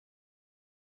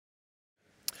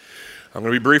I'm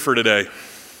going to be briefer today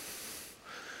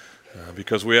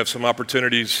because we have some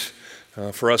opportunities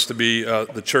for us to be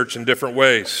the church in different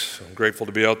ways. I'm grateful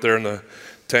to be out there in the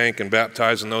tank and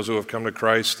baptizing those who have come to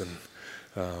Christ.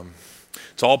 And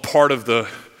it's all part of the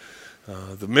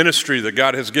ministry that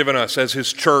God has given us as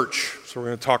His church. So we're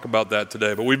going to talk about that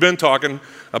today. But we've been talking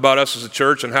about us as a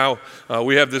church and how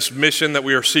we have this mission that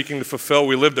we are seeking to fulfill.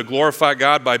 We live to glorify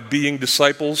God by being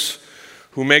disciples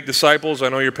who make disciples. I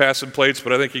know you're passing plates,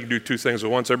 but I think you can do two things at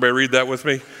once. Everybody read that with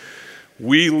me.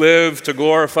 We live to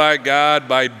glorify God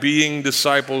by being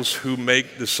disciples who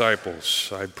make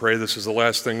disciples. I pray this is the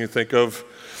last thing you think of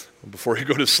before you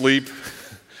go to sleep.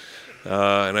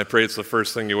 And I pray it's the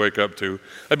first thing you wake up to.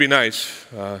 That'd be nice.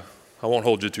 I won't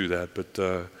hold you to that, but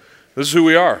this is who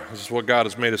we are. This is what God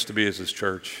has made us to be as His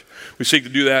church. We seek to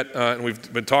do that, and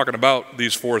we've been talking about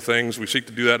these four things. We seek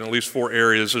to do that in at least four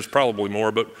areas. There's probably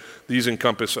more, but these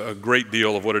encompass a great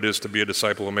deal of what it is to be a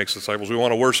disciple who makes disciples. We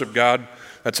want to worship God.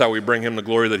 That's how we bring Him the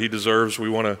glory that He deserves. We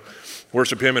want to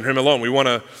worship Him and Him alone. We want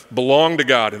to belong to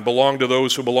God and belong to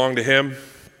those who belong to Him,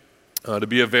 to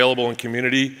be available in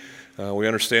community. We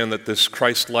understand that this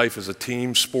Christ life is a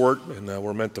team sport, and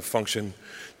we're meant to function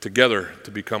together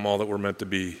to become all that we're meant to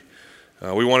be.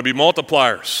 We want to be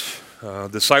multipliers.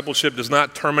 Discipleship does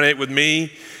not terminate with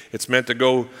me. It's meant to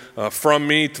go from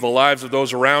me to the lives of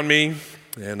those around me,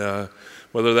 and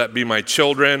whether that be my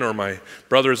children or my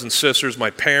brothers and sisters, my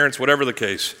parents, whatever the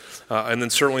case, and then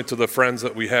certainly to the friends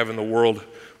that we have in the world,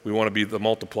 we want to be the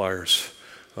multipliers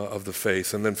of the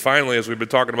faith. And then finally, as we've been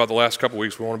talking about the last couple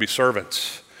weeks, we want to be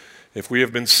servants. If we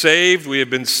have been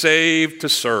saved to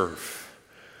serve.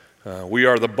 We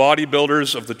are the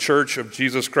bodybuilders of the church of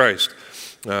Jesus Christ,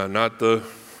 not the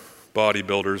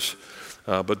bodybuilders,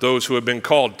 but those who have been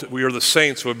called. We are the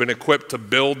saints who have been equipped to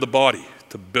build the body,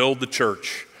 to build the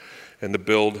church, and to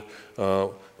build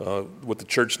what the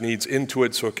church needs into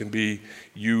it so it can be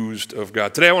used of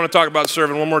God. Today I want to talk about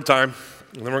serving one more time,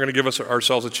 and then we're going to give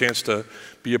ourselves a chance to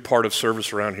be a part of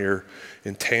service around here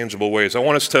in tangible ways. I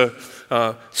want us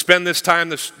to spend this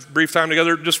brief time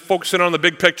together, just focusing on the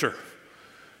big picture.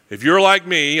 If you're like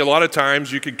me, a lot of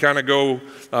times you can kind of go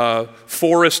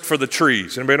forest for the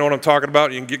trees. Anybody know what I'm talking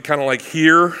about? You can get kind of like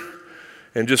here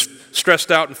and just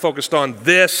stressed out and focused on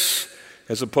this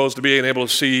as opposed to being able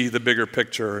to see the bigger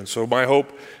picture. And so my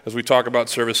hope as we talk about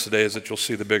service today is that you'll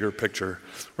see the bigger picture.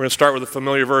 We're going to start with a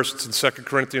familiar verse. It's in 2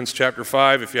 Corinthians chapter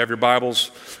 5. If you have your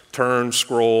Bibles, turn,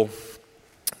 scroll,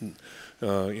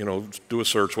 do a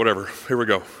search, whatever. Here we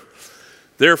go.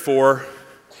 Therefore,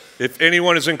 if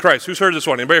anyone is in Christ. Who's heard this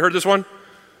one? Anybody heard this one?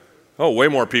 Oh, way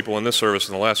more people in this service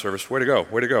than the last service. Way to go.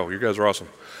 Way to go. You guys are awesome.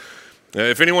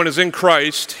 If anyone is in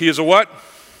Christ, he is a what?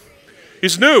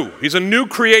 He's new. He's a new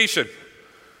creation.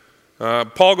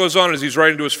 Paul goes on as he's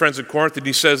writing to his friends in Corinth, and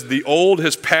he says, the old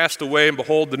has passed away, and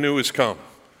behold, the new has come.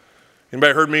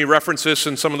 Anybody heard me reference this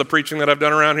in some of the preaching that I've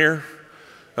done around here?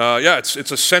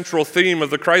 It's a central theme of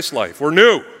the Christ life. We're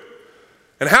new.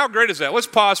 And how great is that? Let's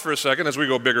pause for a second as we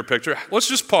go bigger picture. Let's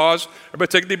just pause. Everybody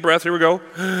take a deep breath. Here we go.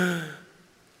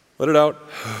 Let it out.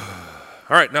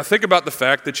 All right, now think about the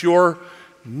fact that you're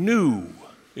new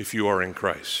if you are in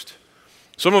Christ.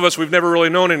 Some of us, we've never really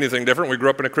known anything different. We grew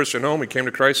up in a Christian home. We came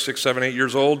to Christ 6, 7, 8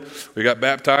 years old. We got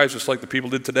baptized just like the people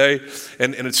did today.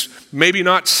 And it's maybe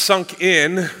not sunk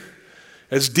in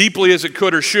as deeply as it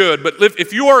could or should, but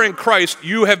if you are in Christ,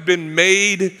 you have been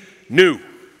made new.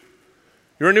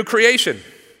 You're a new creation.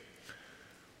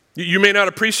 You may not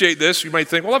appreciate this. You might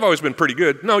think, well, I've always been pretty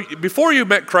good. No, before you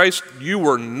met Christ, you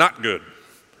were not good.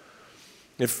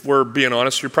 If we're being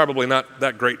honest, you're probably not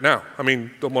that great now. I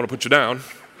mean, don't want to put you down.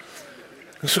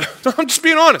 I'm just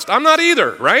being honest. I'm not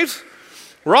either, right?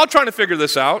 We're all trying to figure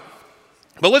this out.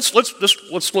 But let's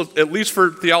at least for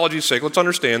theology's sake, let's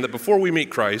understand that before we meet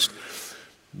Christ,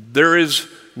 there is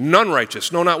none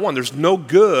righteous. No, not one. There's no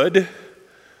good,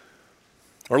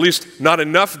 or at least not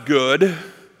enough good,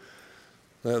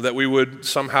 that we would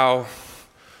somehow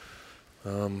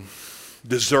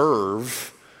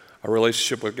deserve a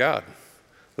relationship with God.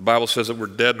 The Bible says that we're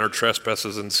dead in our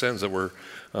trespasses and sins, that we're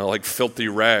like filthy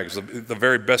rags. The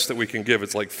very best that we can give,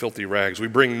 it's like filthy rags. We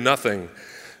bring nothing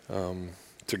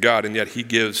to God, and yet He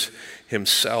gives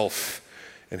Himself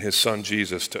and His Son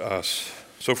Jesus to us.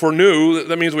 So if we're new,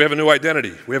 that means we have a new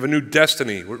identity. We have a new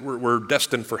destiny. We're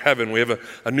destined for heaven. We have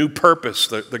a new purpose,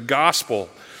 the gospel,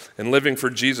 and living for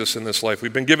Jesus in this life.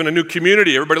 We've been given a new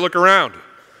community. Everybody look around.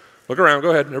 Look around.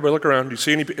 Go ahead. Everybody look around. Do you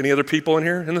see any other people in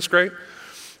here? Isn't this great?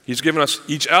 He's given us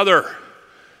each other.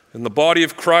 in the body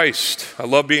of Christ. I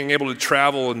love being able to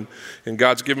travel, and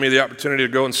God's given me the opportunity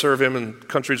to go and serve Him in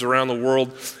countries around the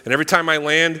world. And every time I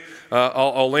land,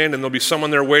 I'll land and there'll be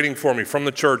someone there waiting for me from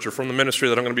the church or from the ministry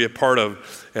that I'm going to be a part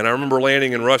of. And I remember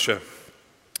landing in Russia,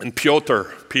 and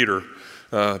Peter,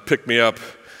 picked me up.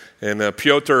 And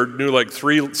Piotr knew like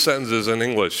 3 sentences in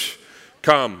English.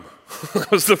 Come.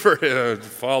 That was the first,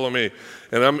 follow me.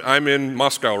 And I'm in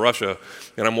Moscow, Russia,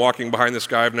 and I'm walking behind this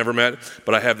guy I've never met,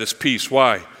 but I have this peace.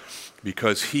 Why?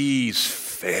 Because he's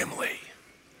family.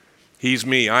 He's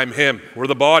me, I'm him. We're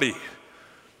the body.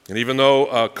 And even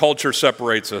though culture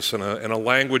separates us and a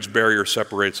language barrier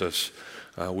separates us,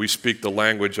 we speak the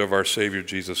language of our Savior,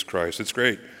 Jesus Christ. It's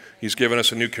great. He's given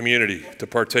us a new community to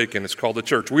partake in. It's called the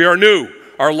church. We are new.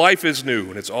 Our life is new,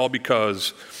 and it's all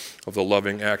because of the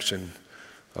loving action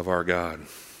of our God.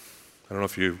 I don't know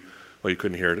if you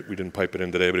couldn't hear it. We didn't pipe it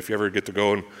in today, but if you ever get to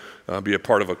go and be a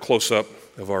part of a close-up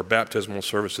of our baptismal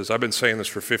services, I've been saying this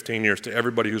for 15 years to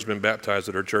everybody who's been baptized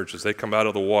at our church. As they come out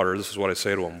of the water, this is what I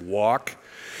say to them: walk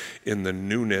in the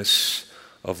newness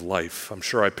of life. I'm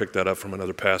sure I picked that up from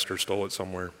another pastor, stole it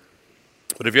somewhere.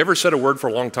 But have you ever said a word for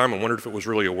a long time and wondered if it was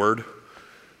really a word?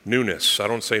 Newness. I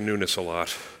don't say newness a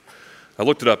lot. I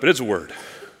looked it up. It is a word.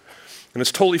 And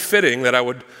it's totally fitting that I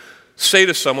would say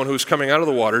to someone who's coming out of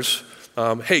the waters,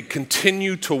 hey,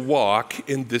 continue to walk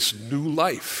in this new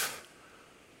life.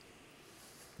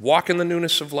 Walk in the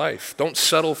newness of life. Don't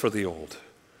settle for the old.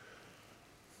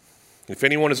 If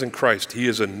anyone is in Christ, he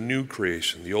is a new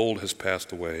creation. The old has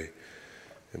passed away,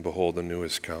 and behold, the new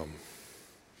has come.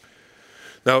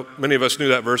 Now, many of us knew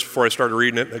that verse before I started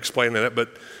reading it and explaining it, but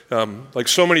like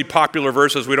so many popular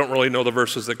verses, we don't really know the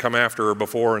verses that come after or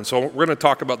before, and so we're going to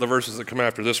talk about the verses that come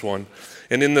after this one.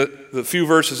 And in the few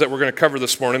verses that we're going to cover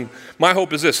this morning, my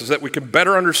hope is this, is that we can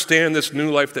better understand this new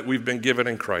life that we've been given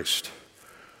in Christ.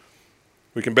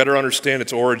 We can better understand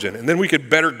its origin, and then we could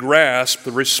better grasp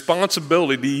the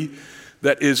responsibility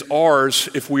that is ours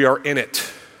if we are in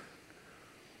it.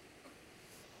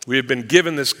 We have been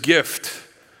given this gift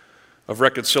of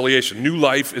reconciliation. New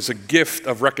life is a gift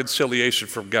of reconciliation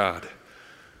from God.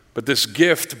 But this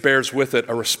gift bears with it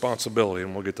a responsibility,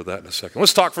 and we'll get to that in a second.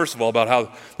 Let's talk first of all about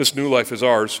how this new life is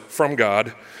ours from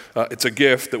God. It's a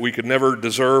gift that we could never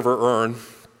deserve or earn.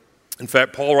 In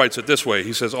fact, Paul writes it this way.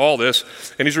 He says all this,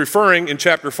 and he's referring in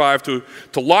chapter 5 to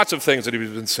lots of things that he's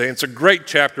been saying. It's a great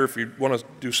chapter. If you want to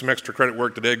do some extra credit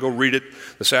work today, go read it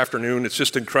this afternoon. It's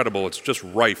just incredible. It's just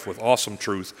rife with awesome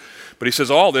truth. But he says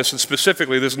all this, and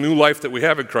specifically this new life that we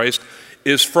have in Christ,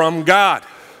 is from God.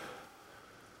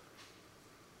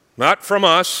 Not from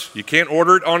us. You can't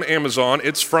order it on Amazon.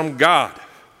 It's from God,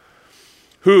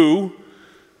 who,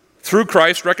 through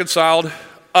Christ, reconciled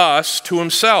us to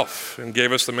himself and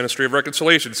gave us the ministry of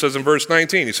reconciliation. It says in verse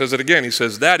 19, he says it again. He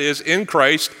says, that is, in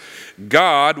Christ,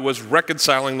 God was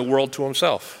reconciling the world to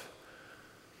himself,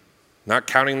 not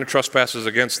counting the trespasses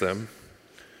against them,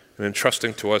 and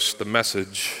entrusting to us the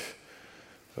message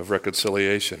of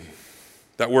reconciliation.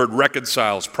 That word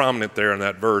reconcile is prominent there in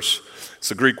that verse. It's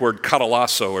the Greek word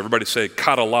katalasso. Everybody say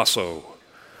katalasso.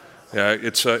 Yeah,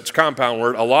 it's a compound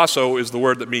word. Alasso is the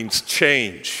word that means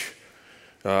change.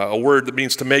 A word that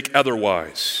means to make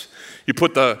otherwise. You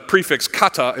put the prefix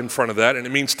kata in front of that, and it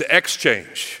means to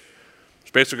exchange. It's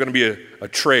basically going to be a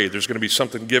trade. There's going to be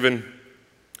something given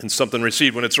and something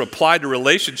received. When it's applied to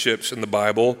relationships in the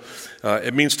Bible,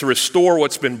 it means to restore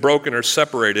what's been broken or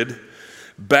separated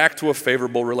back to a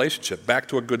favorable relationship, back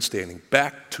to a good standing,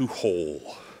 back to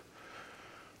whole.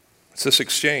 It's this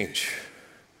exchange.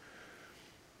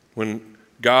 When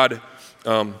God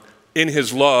in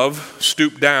his love,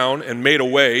 stooped down and made a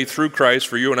way through Christ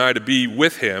for you and I to be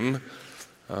with him,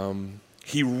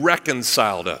 he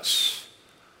reconciled us.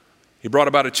 He brought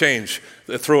about a change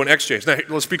through an exchange. Now,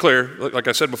 let's be clear, like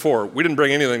I said before, we didn't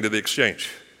bring anything to the exchange.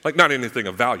 Like, not anything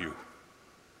of value,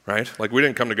 right? Like, we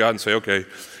didn't come to God and say, okay,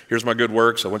 here's my good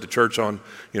works. I went to church on,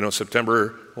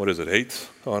 September, 8th?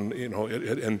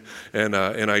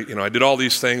 I did all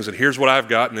these things, and here's what I've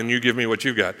got, and then you give me what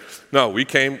you've got. No, we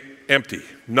came empty,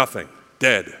 nothing,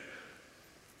 dead,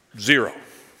 zero.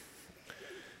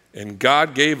 And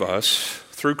God gave us,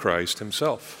 through Christ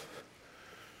himself.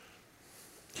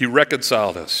 He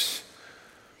reconciled us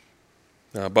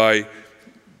by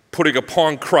putting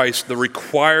upon Christ the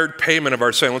required payment of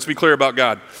our sin. Let's be clear about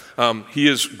God. He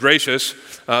is gracious,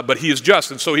 but he is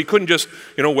just. And so he couldn't just,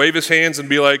 wave his hands and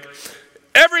be like,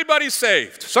 everybody's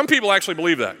saved. Some people actually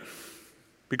believe that.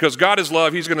 Because God is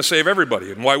love, he's going to save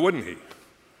everybody. And why wouldn't he?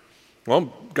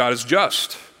 Well, God is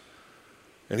just.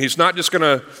 And he's not just going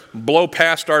to blow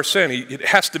past our sin. It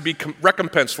has to be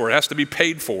recompensed for. It has to be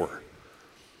paid for.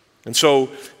 And so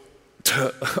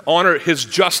to honor his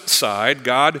just side,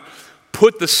 God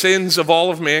put the sins of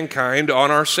all of mankind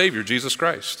on our Savior, Jesus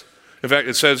Christ. In fact,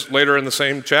 it says later in the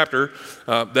same chapter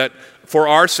that for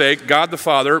our sake, God the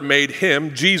Father made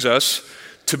him, Jesus,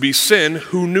 to be sin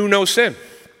who knew no sin.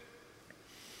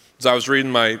 As I was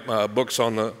reading my books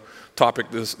on the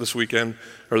topic this weekend,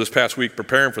 or this past week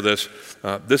preparing for this,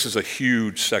 this is a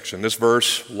huge section. This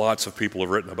verse, lots of people have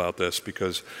written about this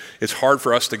because it's hard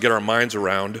for us to get our minds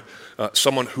around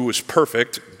someone who is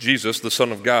perfect, Jesus, the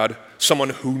Son of God, someone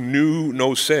who knew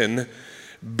no sin,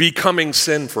 becoming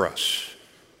sin for us.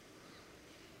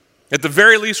 At the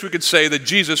very least, we could say that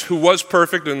Jesus, who was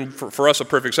perfect and for us a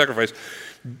perfect sacrifice,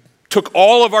 took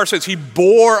all of our sins. He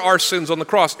bore our sins on the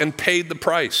cross and paid the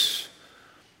price.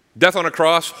 Death on a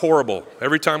cross, horrible.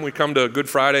 Every time we come to Good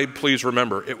Friday, please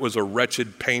remember, it was a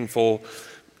wretched, painful,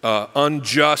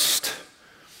 unjust,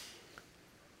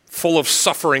 full of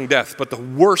suffering death. But the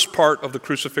worst part of the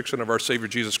crucifixion of our Savior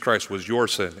Jesus Christ was your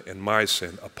sin and my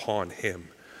sin upon him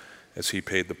as he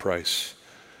paid the price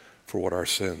for what our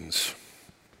sins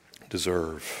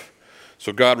deserve.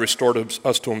 So God restored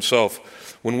us to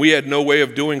himself when we had no way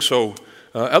of doing so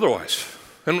otherwise.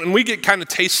 And we get kind of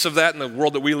tastes of that in the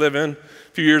world that we live in.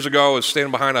 A few years ago, I was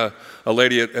standing behind a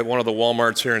lady at one of the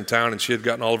Walmarts here in town, and she had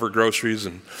gotten all of her groceries,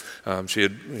 and she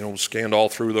had scanned all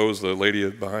through those. The lady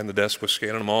behind the desk was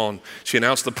scanning them all, and she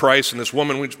announced the price, and this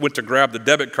woman went to grab the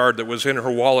debit card that was in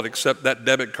her wallet, except that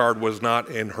debit card was not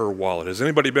in her wallet. Has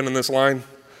anybody been in this line?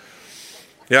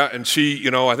 Yeah, and she,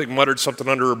 I think muttered something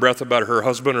under her breath about her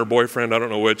husband or boyfriend, I don't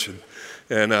know which,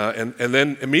 and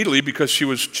then immediately, because she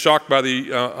was shocked by the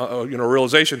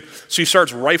realization, she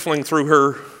starts rifling through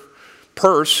her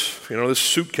purse, this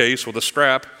suitcase with a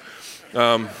strap,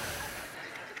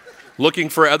 looking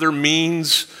for other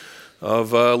means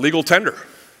of legal tender.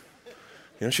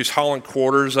 She's hauling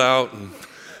quarters out and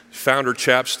found her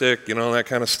chapstick, that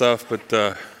kind of stuff,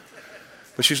 but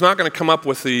she's not going to come up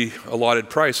with the allotted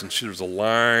price, and there's a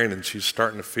line, and she's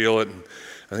starting to feel it, and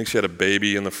I think she had a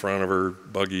baby in the front of her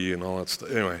buggy and all that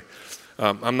stuff. Anyway,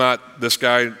 I'm not this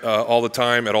guy all the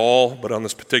time at all, but on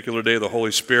this particular day, the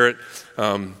Holy Spirit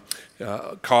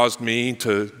caused me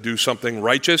to do something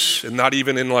righteous, and not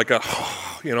even in like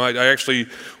I actually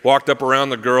walked up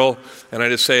around the girl, and I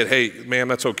just said, "Hey, ma'am,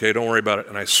 that's okay, don't worry about it,"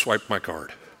 and I swiped my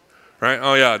card. Right?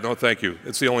 Oh yeah, no thank you.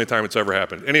 It's the only time it's ever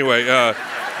happened. Anyway,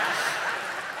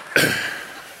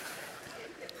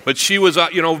 but she was,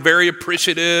 very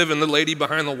appreciative, and the lady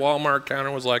behind the Walmart counter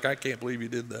was like, "I can't believe you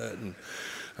did that." And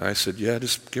I said, "Yeah,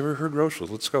 just give her groceries.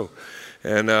 Let's go."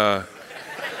 And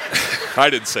I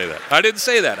didn't say that. I didn't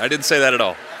say that at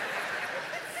all.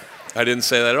 I didn't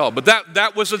say that at all. But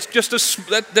that was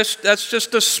that's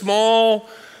just a small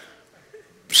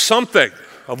something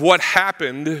of what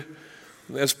happened,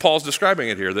 as Paul's describing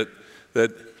it here,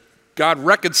 that God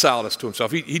reconciled us to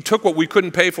himself. He took what we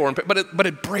couldn't pay for, but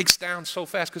it breaks down so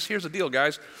fast. Because here's the deal,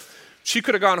 guys. She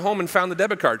could have gone home and found the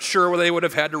debit card. Sure, they would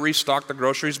have had to restock the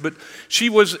groceries, but she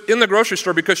was in the grocery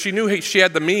store because she knew she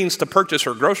had the means to purchase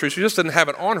her groceries. She just didn't have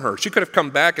it on her. She could have come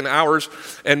back in hours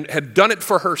and had done it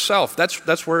for herself.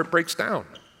 That's where it breaks down.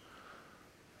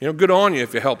 Good on you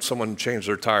if you helped someone change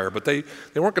their tire, but they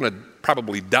weren't going to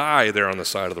probably die there on the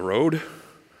side of the road.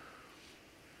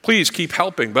 Please keep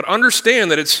helping, but understand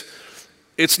that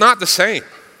it's not the same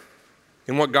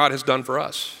in what God has done for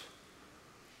us.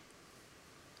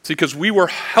 See, because we were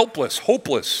helpless,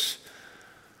 hopeless,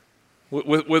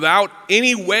 without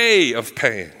any way of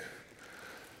paying.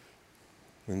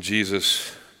 And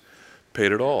Jesus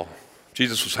paid it all.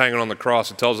 Jesus was hanging on the cross.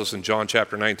 It tells us in John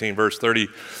chapter 19, verse 30,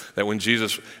 that when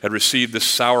Jesus had received this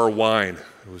sour wine,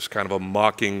 it was kind of a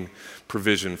mocking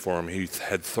provision for him. He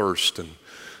had thirst, and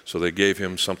so they gave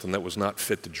him something that was not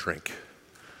fit to drink.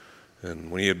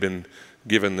 And when he had been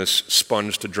given this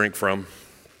sponge to drink from,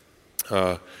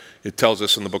 it tells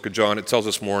us in the book of John, it tells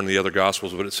us more in the other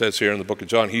Gospels, but it says here in the book of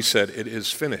John, he said, "It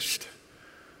is finished."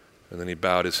 And then he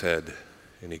bowed his head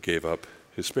and he gave up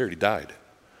his spirit. He died.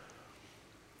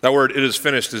 That word, "it is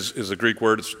finished," is a Greek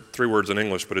word. It's 3 words in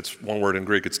English, but it's one word in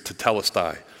Greek. It's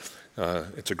tetelestai.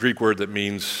 It's a Greek word that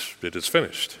means it is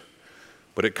finished.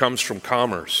 But it comes from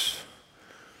commerce.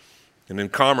 And in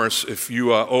commerce, if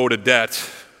you owed a debt,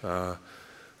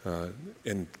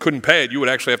 and couldn't pay it, you would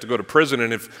actually have to go to prison.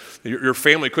 And if your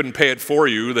family couldn't pay it for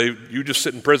you, you just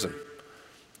sit in prison.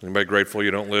 Anybody grateful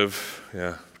you don't live?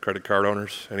 Yeah, credit card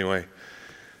owners. Anyway,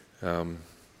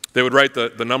 they would write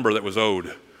the number that was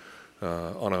owed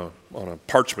on a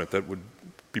parchment that would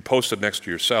be posted next to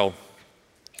your cell.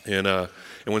 And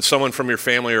when someone from your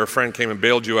family or a friend came and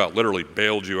bailed you out, literally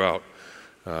bailed you out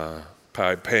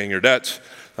by paying your debts,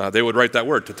 they would write that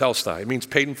word, tetelestai. It means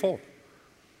paid in full.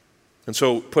 And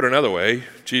so, put another way,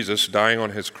 Jesus, dying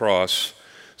on his cross,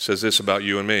 says this about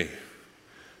you and me: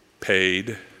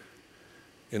 paid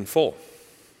in full.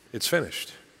 It's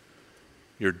finished.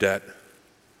 Your debt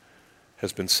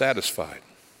has been satisfied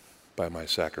by my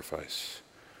sacrifice.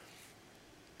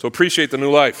 So appreciate the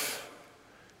new life.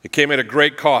 It came at a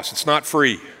great cost. It's not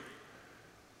free.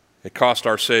 It cost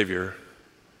our Savior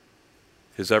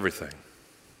his everything.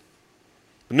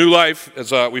 The new life,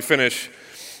 as we finish,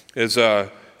 is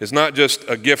not just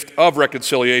a gift of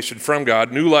reconciliation from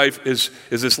God. New life is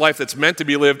this life that's meant to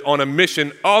be lived on a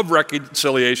mission of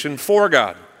reconciliation for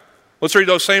God. Let's read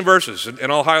those same verses,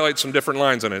 and I'll highlight some different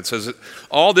lines on it. It says,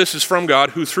 all this is from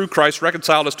God, who through Christ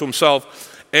reconciled us to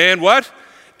himself, and what?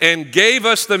 And gave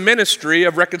us the ministry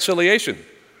of reconciliation.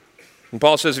 And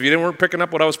Paul says, if you weren't picking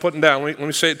up what I was putting down, let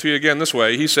me say it to you again this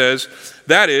way. He says,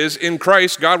 that is, in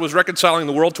Christ, God was reconciling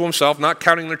the world to himself, not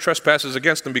counting their trespasses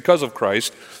against them because of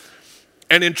Christ,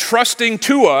 and entrusting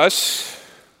to us,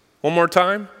 one more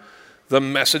time, the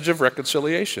message of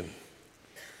reconciliation.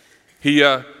 He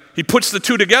puts the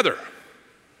two together.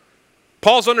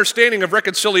 Paul's understanding of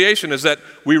reconciliation is that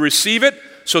we receive it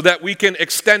so that we can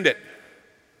extend it.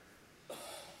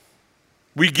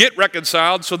 We get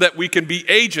reconciled so that we can be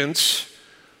agents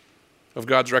of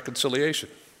God's reconciliation.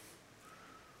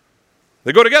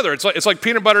 They go together. It's like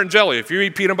peanut butter and jelly. If you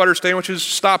eat peanut butter sandwiches,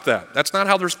 stop that. That's not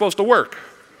how they're supposed to work.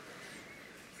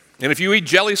 And if you eat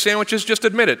jelly sandwiches, just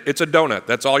admit it. It's a donut.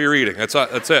 That's all you're eating. That's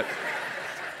it.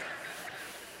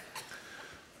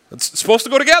 It's supposed to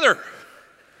go together.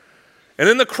 And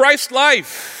in the Christ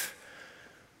life,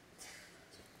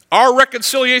 our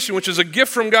reconciliation, which is a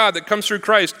gift from God that comes through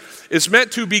Christ, is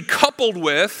meant to be coupled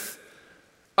with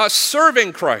us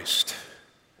serving Christ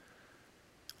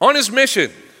on his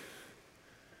mission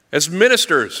as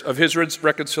ministers of his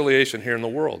reconciliation here in the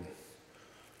world.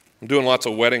 I'm doing lots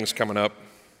of weddings coming up.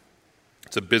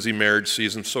 It's a busy marriage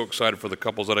season. So excited for the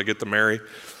couples that I get to marry.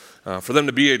 For them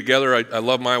to be together, I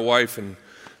love my wife, and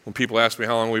when people ask me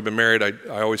how long we've been married,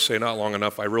 I always say not long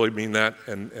enough. I really mean that,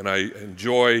 and I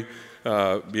enjoy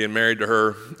being married to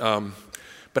her.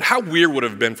 But how weird would it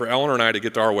have been for Eleanor and I to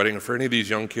get to our wedding, and for any of these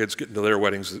young kids getting to their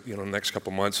weddings, in the next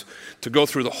couple months, to go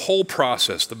through the whole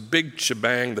process, the big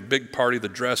shebang, the big party, the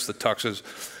dress, the tuxes,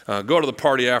 go to the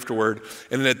party afterward,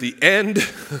 and then at the end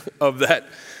of that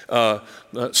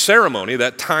ceremony,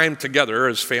 that time together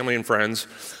as family and friends,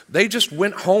 they just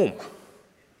went home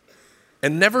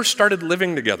and never started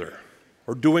living together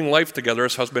or doing life together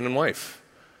as husband and wife.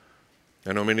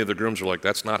 I know many of the grooms are like,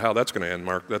 that's not how that's going to end,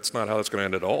 Mark. That's not how that's going to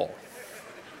end at all.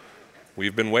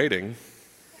 We've been waiting.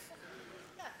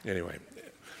 Anyway.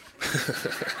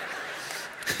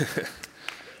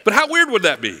 But how weird would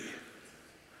that be?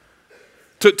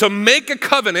 To make a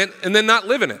covenant and then not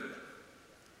live in it.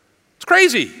 It's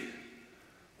crazy.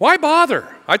 Why bother?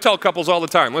 I tell couples all the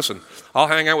time, listen, I'll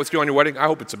hang out with you on your wedding. I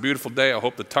hope it's a beautiful day. I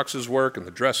hope the tuxes work and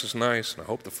the dress is nice, and I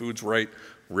hope the food's right.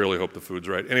 Really hope the food's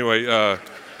right. Anyway,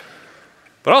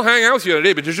 but I'll hang out with you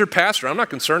today. But as your pastor, I'm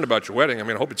not concerned about your wedding. I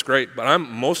mean, I hope it's great, but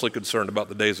I'm mostly concerned about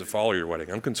the days that follow your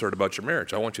wedding. I'm concerned about your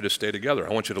marriage. I want you to stay together.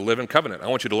 I want you to live in covenant. I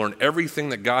want you to learn everything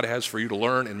that God has for you to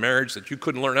learn in marriage that you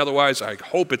couldn't learn otherwise. I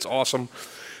hope it's awesome.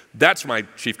 That's my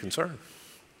chief concern.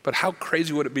 But how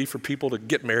crazy would it be for people to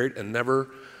get married and never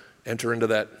enter into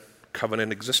that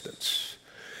covenant existence?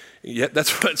 Yet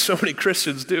that's what so many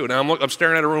Christians do. Now I'm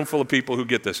staring at a room full of people who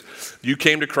get this. You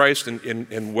came to Christ,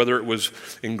 and whether it was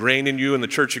ingrained in you in the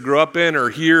church you grew up in, or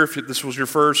here if this was your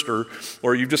first,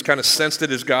 or you've just kind of sensed it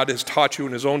as God has taught you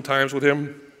in his own times with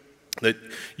him, that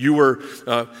you were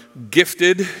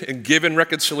gifted and given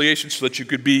reconciliation so that you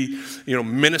could be,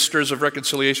 ministers of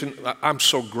reconciliation. I'm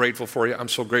so grateful for you. I'm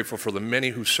so grateful for the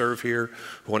many who serve here,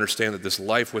 who understand that this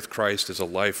life with Christ is a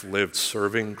life lived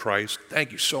serving Christ.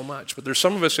 Thank you so much. But there's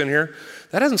some of us in here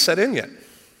that hasn't set in yet.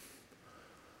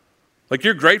 Like,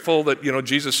 you're grateful that,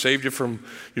 Jesus saved you from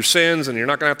your sins, and you're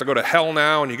not going to have to go to hell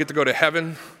now, and you get to go to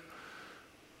heaven.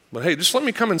 But hey, just let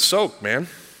me come and soak, man.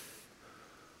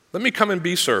 Let me come and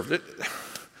be served. Does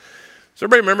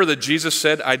everybody remember that Jesus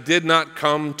said, I did not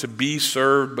come to be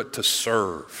served, but to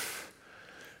serve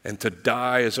and to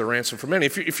die as a ransom for many?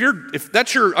 If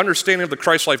that's your understanding of the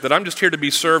Christ life, that I'm just here to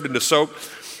be served and to soak,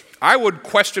 I would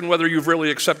question whether you've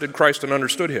really accepted Christ and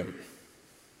understood him.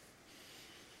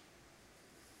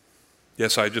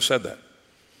 Yes, I just said that.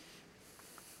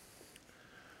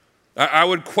 I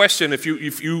would question if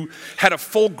you had a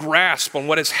full grasp on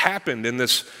what has happened in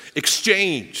this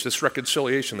exchange, this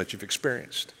reconciliation that you've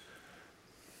experienced.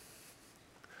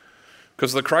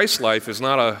 Because the Christ life is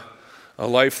not a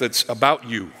life that's about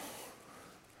you.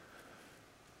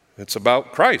 It's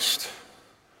about Christ.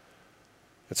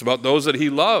 It's about those that he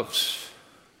loves.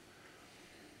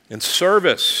 And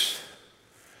service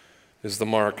is the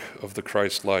mark of the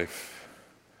Christ life.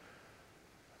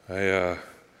 I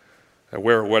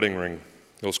wear a wedding ring.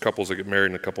 Those couples that get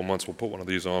married in a couple months will put one of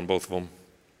these on, both of them.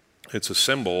 It's a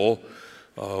symbol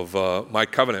of my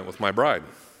covenant with my bride.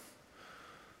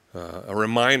 A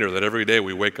reminder that every day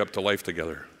we wake up to life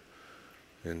together.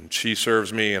 And she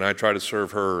serves me and I try to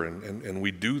serve her. And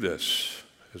we do this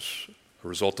as a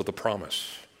result of the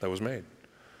promise that was made.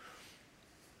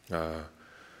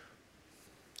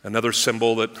 Another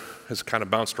symbol that has kind of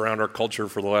bounced around our culture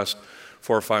for the last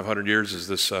 400 or 500 years is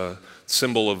this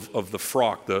symbol of the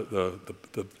frock,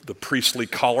 the priestly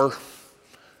collar. Have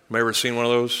you ever seen one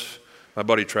of those? My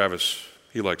buddy Travis,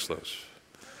 he likes those.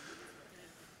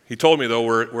 He told me, though,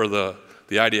 where the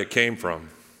idea came from.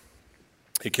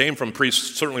 It came from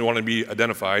priests certainly wanting to be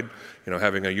identified,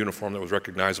 having a uniform that was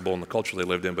recognizable in the culture they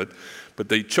lived in, but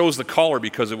they chose the collar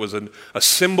because it was a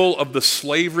symbol of the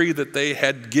slavery that they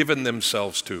had given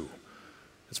themselves to.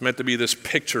 It's meant to be this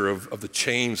picture of the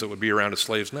chains that would be around a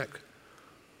slave's neck.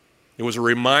 It was a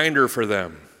reminder for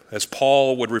them, as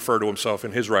Paul would refer to himself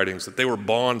in his writings, that they were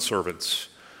bondservants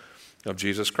of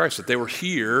Jesus Christ, that they were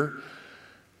here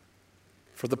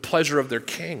for the pleasure of their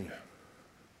king,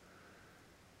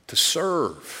 to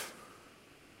serve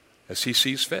as he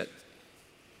sees fit.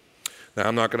 Now,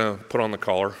 I'm not going to put on the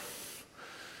collar,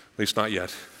 at least not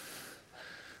yet.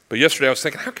 But yesterday I was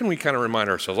thinking, how can we kind of remind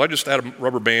ourselves? I just had a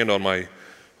rubber band on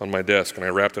my desk, and I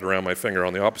wrapped it around my finger,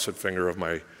 on the opposite finger of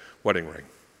my wedding ring.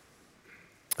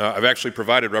 I've actually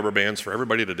provided rubber bands for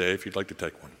everybody today if you'd like to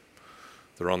take one.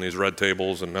 They're on these red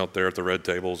tables, and out there at the red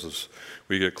tables, as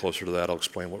we get closer to that, I'll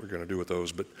explain what we're going to do with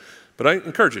those. But I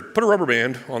encourage you, put a rubber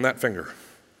band on that finger.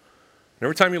 And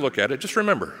every time you look at it, just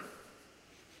remember,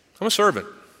 I'm a servant.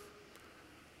 In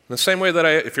the same way that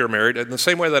if you're married, in the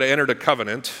same way that I entered a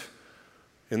covenant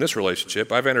in this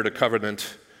relationship, I've entered a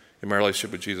covenant in my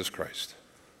relationship with Jesus Christ.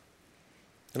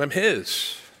 And I'm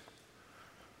his.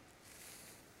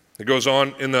 It goes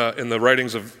on in the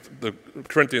writings of the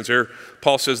Corinthians here.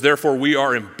 Paul says, therefore we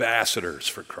are ambassadors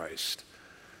for Christ.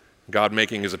 God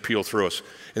making his appeal through us.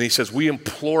 And he says, we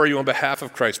implore you on behalf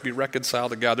of Christ, be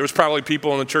reconciled to God. There was probably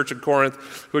people in the church at Corinth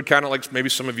who had kind of like maybe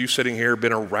some of you sitting here,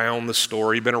 been around the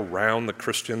story, been around the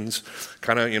Christians,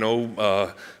 kind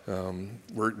of,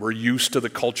 were used to the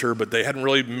culture, but they hadn't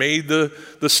really made the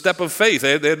step of faith.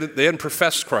 They hadn't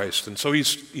professed Christ. And so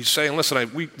he's saying,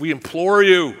 listen, we implore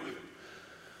you,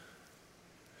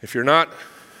 if you're not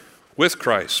with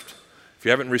Christ, if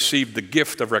you haven't received the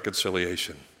gift of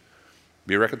reconciliation,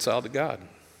 be reconciled to God.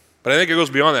 But I think it goes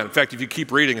beyond that. In fact, if you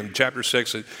keep reading in chapter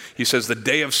 6, he says the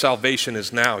day of salvation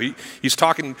is now. He's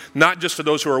talking not just to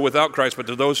those who are without Christ, but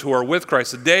to those who are with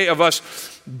Christ. The day of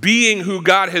us being who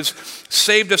God has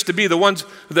saved us to be, the ones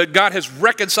that God has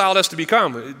reconciled us to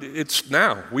become. It's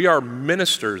now. We are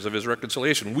ministers of his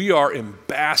reconciliation. We are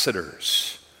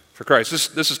ambassadors for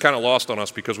Christ. This is kind of lost on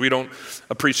us because we don't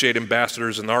appreciate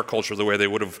ambassadors in our culture the way they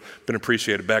would have been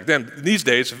appreciated back then. These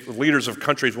days, if leaders of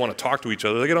countries want to talk to each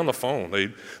other, they get on the phone,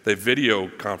 they video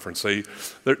conference.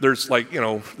 There's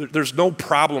no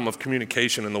problem of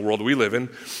communication in the world we live in.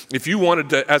 If you wanted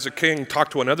to, as a king,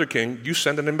 talk to another king, you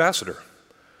send an ambassador.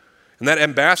 And that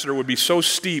ambassador would be so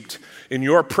steeped in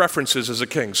your preferences as a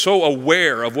king, so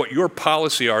aware of what your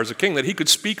policy are as a king, that he could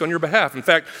speak on your behalf. In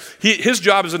fact, his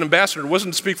job as an ambassador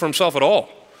wasn't to speak for himself at all.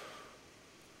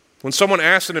 When someone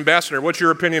asks an ambassador, what's your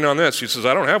opinion on this? He says,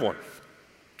 I don't have one.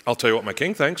 I'll tell you what my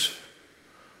king thinks.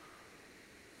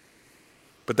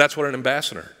 But that's what an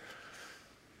ambassador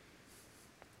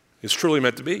is truly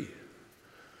meant to be.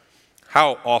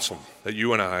 How awesome that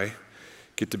you and I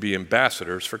get to be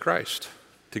ambassadors for Christ.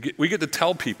 We get to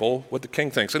tell people what the king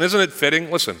thinks. And isn't it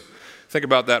fitting? Listen, think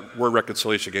about that word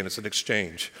reconciliation again. It's an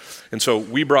exchange. And so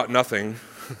we brought nothing,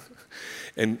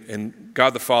 and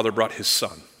God the Father brought his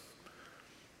Son.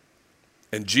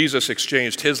 And Jesus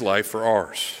exchanged his life for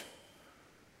ours.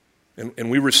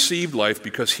 And we received life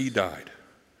because he died.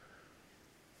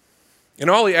 And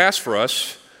all he asked for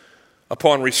us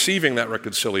upon receiving that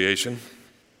reconciliation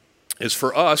is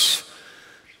for us,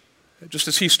 just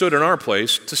as he stood in our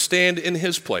place, to stand in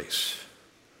his place.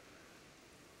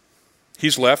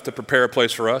 He's left to prepare a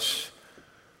place for us,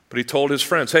 but he told his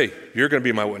friends, hey, you're going to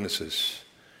be my witnesses.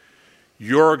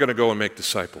 You're going to go and make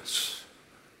disciples.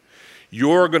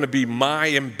 You're going to be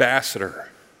my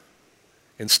ambassador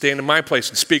and stand in my place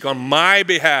and speak on my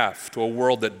behalf to a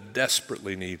world that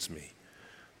desperately needs me.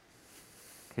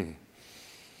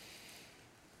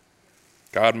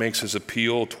 God makes his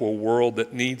appeal to a world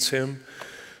that needs him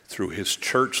through his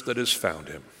church that has found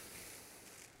him.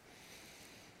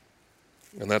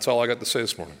 And that's all I got to say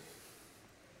this morning.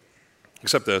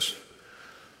 Except this.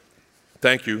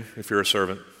 Thank you if you're a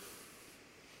servant.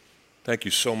 Thank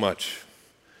you so much.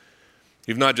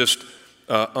 You've not just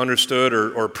understood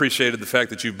or appreciated the fact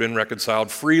that you've been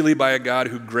reconciled freely by a God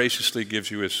who graciously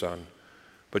gives you his Son,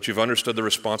 but you've understood the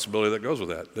responsibility that goes with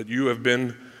that you have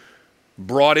been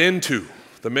brought into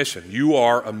the mission. You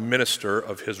are a minister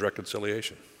of his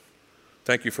reconciliation.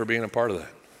 Thank you for being a part of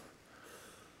that.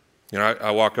 You know,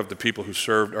 I walk up to people who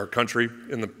served our country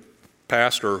in the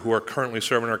past or who are currently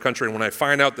serving our country, and when I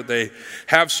find out that they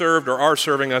have served or are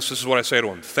serving us, this is what I say to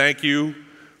them: thank you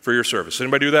for your service.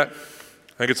 Anybody do that?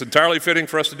 I think it's entirely fitting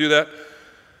for us to do that.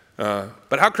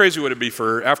 But how crazy would it be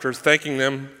for, after thanking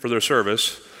them for their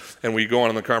service, and we go on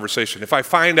in the conversation, if I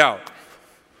find out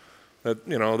that,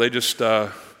 they just,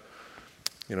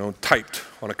 typed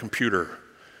on a computer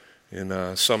in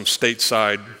some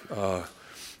stateside,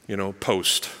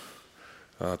 post,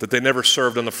 that they never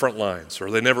served on the front lines or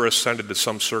they never ascended to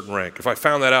some certain rank. If I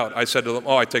found that out, I said to them,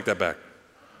 I take that back.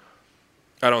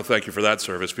 I don't thank you for that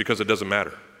service because it doesn't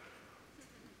matter.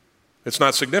 It's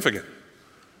not significant.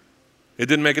 It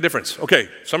didn't make a difference. Okay,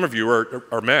 some of you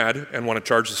are mad and want to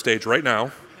charge the stage right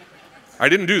now. I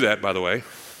didn't do that, by the way.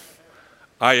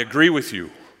 I agree with you.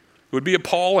 It would be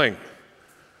appalling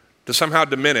to somehow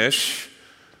diminish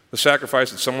the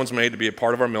sacrifice that someone's made to be a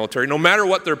part of our military, no matter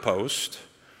what their post.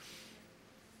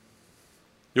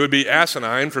 It would be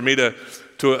asinine for me to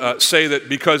say that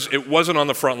because it wasn't on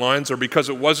the front lines or because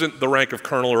it wasn't the rank of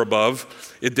colonel or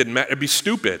above, it didn't matter. It'd be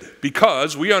stupid,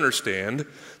 because we understand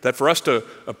that for us to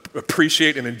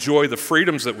appreciate and enjoy the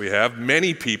freedoms that we have,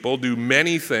 many people do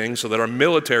many things so that our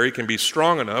military can be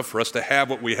strong enough for us to have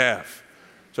what we have.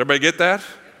 Does everybody get that?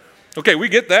 Okay, we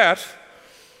get that.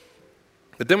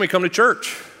 But then we come to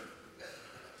church.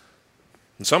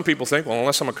 And some people think, well,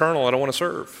 unless I'm a colonel, I don't want to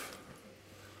serve.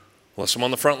 Unless I'm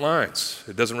on the front lines,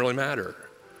 it doesn't really matter.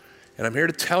 And I'm here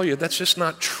to tell you that's just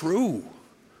not true.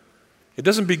 It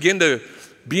doesn't begin to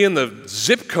be in the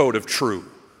zip code of true.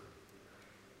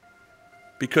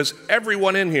 Because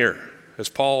everyone in here, as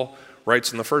Paul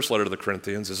writes in the first letter to the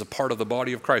Corinthians, is a part of the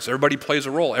body of Christ. Everybody plays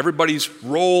a role. Everybody's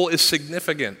role is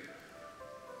significant.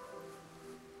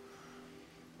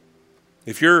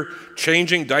 If you're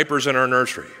changing diapers in our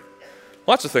nursery,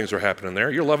 lots of things are happening there.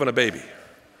 You're loving a baby.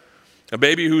 A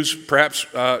baby who's perhaps,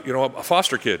 a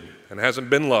foster kid and hasn't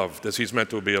been loved as he's meant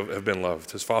to have been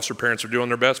loved. His foster parents are doing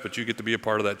their best, but you get to be a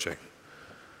part of that chain.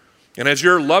 And as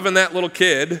you're loving that little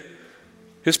kid,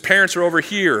 his parents are over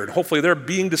here, and hopefully they're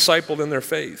being discipled in their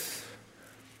faith.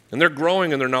 And they're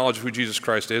growing in their knowledge of who Jesus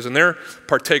Christ is, and they're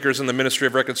partakers in the ministry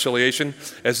of reconciliation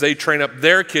as they train up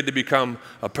their kid to become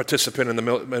a participant in the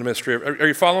ministry. Are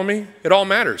you following me? It all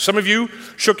matters. Some of you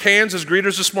shook hands as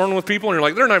greeters this morning with people, and you're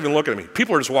like, they're not even looking at me.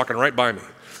 People are just walking right by me.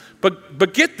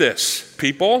 But get this,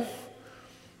 people.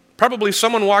 Probably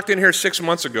someone walked in here 6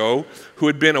 months ago who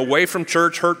had been away from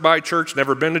church, hurt by church,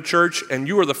 never been to church, and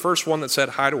you were the first one that said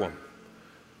hi to them.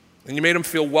 And you made them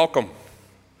feel welcome.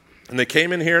 And they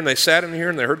came in here and they sat in here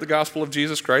and they heard the gospel of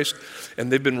Jesus Christ, and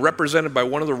they've been represented by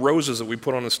one of the roses that we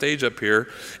put on the stage up here.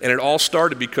 And it all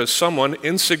started because someone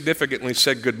insignificantly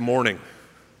said good morning.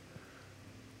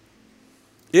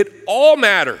 It all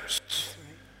matters.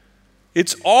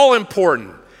 It's all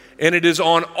important. And it is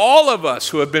on all of us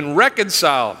who have been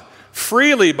reconciled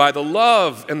freely by the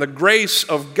love and the grace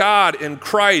of God in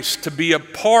Christ to be a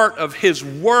part of his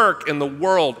work in the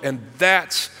world. And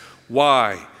that's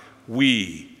why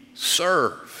we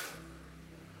serve.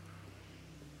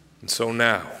 And so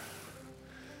now,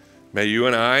 may you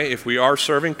and I, if we are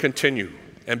serving, continue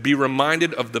and be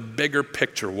reminded of the bigger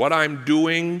picture. What I'm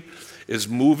doing is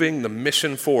moving the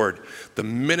mission forward. The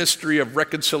ministry of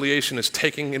reconciliation is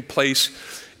taking in place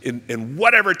in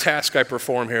whatever task I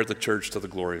perform here at the church to the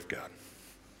glory of God.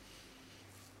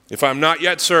 If I'm not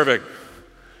yet serving,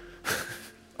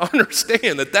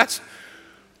 understand that that's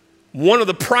one of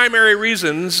the primary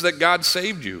reasons that God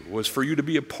saved you, was for you to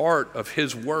be a part of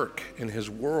his work in his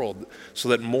world so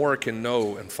that more can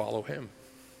know and follow him.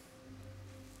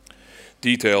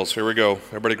 Details, here we go.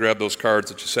 Everybody grab those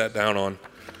cards that you sat down on.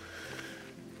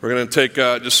 We're going to take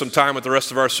just some time with the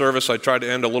rest of our service. I tried to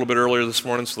end a little bit earlier this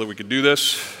morning so that we could do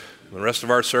this. The rest of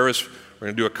our service, we're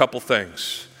going to do a couple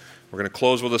things. We're going to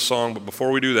close with a song, but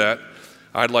before we do that,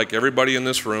 I'd like everybody in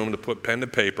this room to put pen to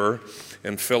paper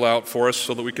and fill out for us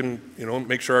so that we can,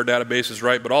 make sure our database is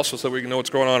right, but also so that we can know what's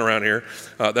going on around here.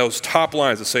 Those top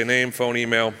lines that say name, phone,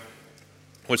 email,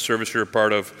 which service you're a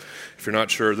part of. If you're not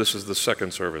sure, this is the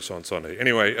second service on Sunday.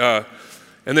 Anyway,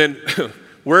 and then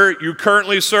where you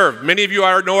currently serve. Many of you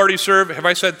already serve. Have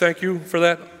I said thank you for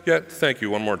that yet? Thank you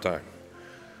one more time.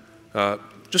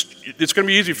 It's going to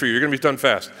be easy for you. You're going to be done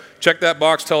fast. Check that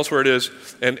box, tell us where it is.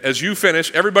 And as you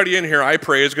finish, everybody in here, I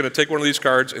pray, is going to take one of these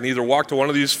cards and either walk to one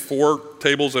of these 4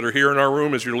 tables that are here in our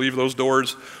room as you leave those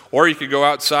doors, or you could go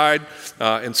outside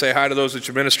and say hi to those that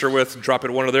you minister with and drop it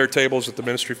at one of their tables at the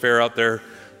ministry fair out there.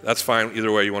 That's fine,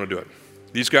 either way you want to do it.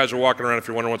 These guys are walking around, if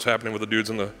you're wondering what's happening with the dudes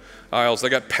in the aisles, they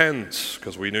got pens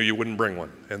because we knew you wouldn't bring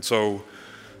one. And so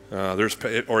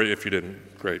or if you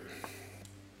didn't, great.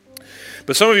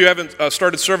 But some of you haven't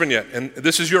started serving yet, and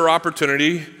this is your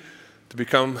opportunity to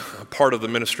become a part of the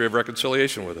ministry of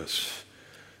reconciliation with us.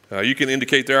 You can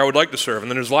indicate there, I would like to serve,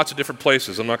 and then there's lots of different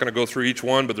places. I'm not going to go through each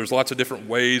one, but there's lots of different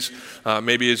ways.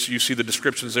 Maybe as you see the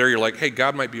descriptions there, you're like, hey,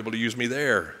 God might be able to use me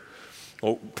there.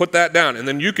 Well, put that down, and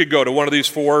then you could go to one of these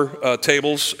 4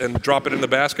 tables and drop it in the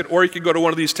basket, or you could go to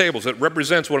one of these tables that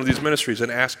represents one of these ministries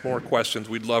and ask more questions.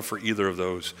 We'd love for either of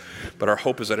those. But our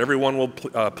hope is that everyone will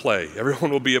play. Everyone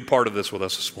will be a part of this with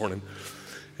us this morning,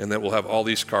 and that we'll have all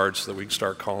these cards so that we can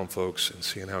start calling folks and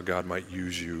seeing how God might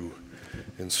use you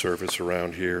in service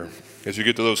around here. As you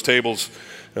get to those tables,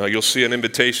 you'll see an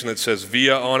invitation that says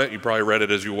VIA on it. You probably read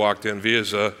it as you walked in.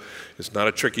 VIA is not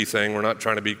a tricky thing. We're not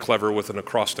trying to be clever with an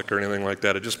acrostic or anything like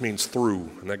that. It just means through,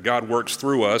 and that God works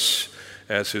through us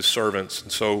as his servants.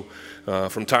 And so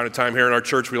from time to time here in our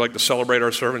church, we like to celebrate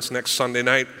our servants next Sunday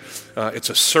night.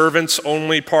 It's a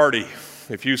servants-only party.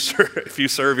 If you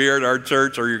serve here at our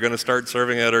church, or you're going to start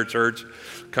serving at our church,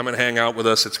 come and hang out with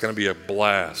us. It's going to be a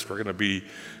blast. We're going to be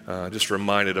just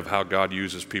reminded of how God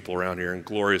uses people around here in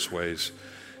glorious ways.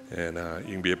 And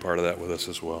you can be a part of that with us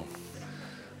as well.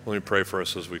 Let me pray for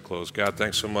us as we close. God,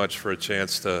 thanks so much for a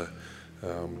chance to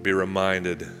be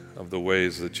reminded of the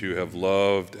ways that you have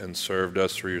loved and served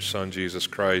us through your Son, Jesus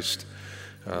Christ.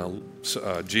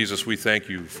 Jesus, we thank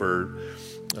you for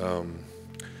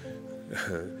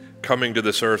coming to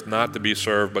this earth not to be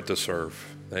served, but to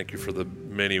serve. Thank you for the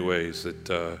many ways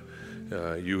that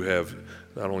you have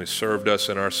not only served us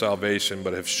in our salvation,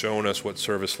 but have shown us what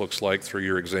service looks like through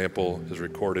your example as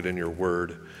recorded in your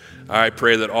word. I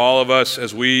pray that all of us,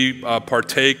 as we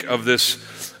partake of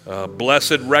this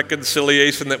blessed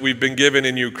reconciliation that we've been given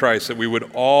in you, Christ, that we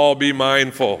would all be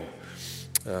mindful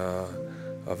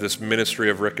of this ministry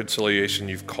of reconciliation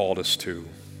you've called us to.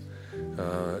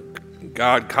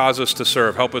 God, cause us to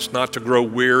serve. Help us not to grow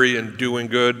weary in doing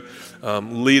good.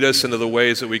 Lead us into the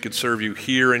ways that we could serve you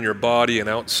here in your body and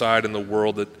outside in the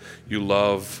world that you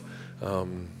love.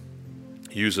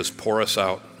 Use us, pour us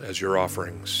out as your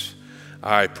offerings.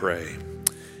 I pray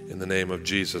in the name of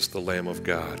Jesus, the Lamb of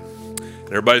God. And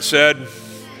everybody said,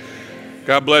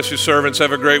 God bless you, servants.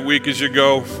 Have a great week as you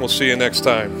go. We'll see you next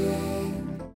time.